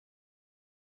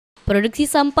Produksi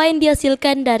sampah yang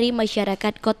dihasilkan dari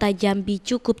masyarakat Kota Jambi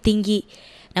cukup tinggi.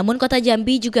 Namun Kota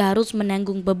Jambi juga harus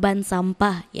menanggung beban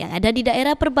sampah yang ada di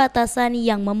daerah perbatasan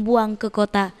yang membuang ke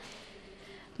kota.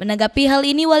 Menanggapi hal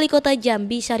ini, Wali Kota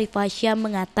Jambi Fasha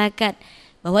mengatakan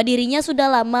bahwa dirinya sudah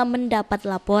lama mendapat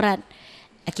laporan.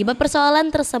 Akibat persoalan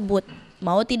tersebut,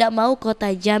 mau tidak mau Kota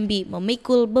Jambi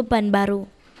memikul beban baru.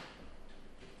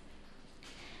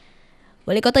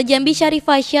 Wali Kota Jambi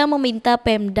Fasha meminta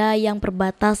Pemda yang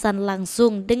perbatasan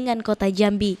langsung dengan Kota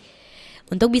Jambi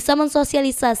untuk bisa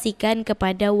mensosialisasikan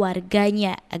kepada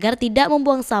warganya agar tidak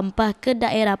membuang sampah ke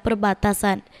daerah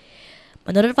perbatasan.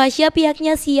 Menurut Fasha,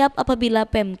 pihaknya siap apabila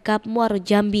Pemkab Muaro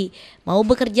Jambi mau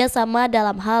bekerja sama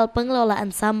dalam hal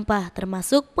pengelolaan sampah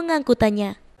termasuk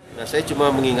pengangkutannya. Nah, saya cuma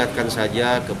mengingatkan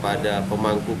saja kepada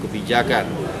pemangku kebijakan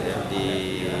ya, di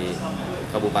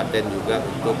kabupaten juga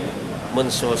untuk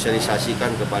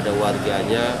mensosialisasikan kepada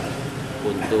warganya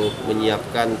untuk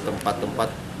menyiapkan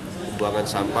tempat-tempat pembuangan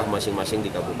sampah masing-masing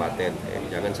di kabupaten. Ya.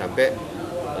 Jangan sampai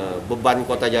beban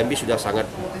Kota Jambi sudah sangat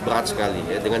berat sekali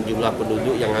ya, dengan jumlah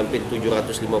penduduk yang hampir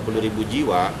 750.000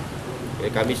 jiwa. Ya,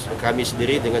 kami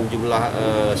sendiri dengan jumlah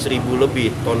 1.000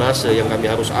 lebih tonase yang kami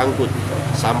harus angkut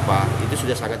sampah itu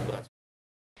sudah sangat berat.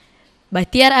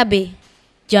 Bahtiar AB,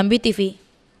 Jambi TV.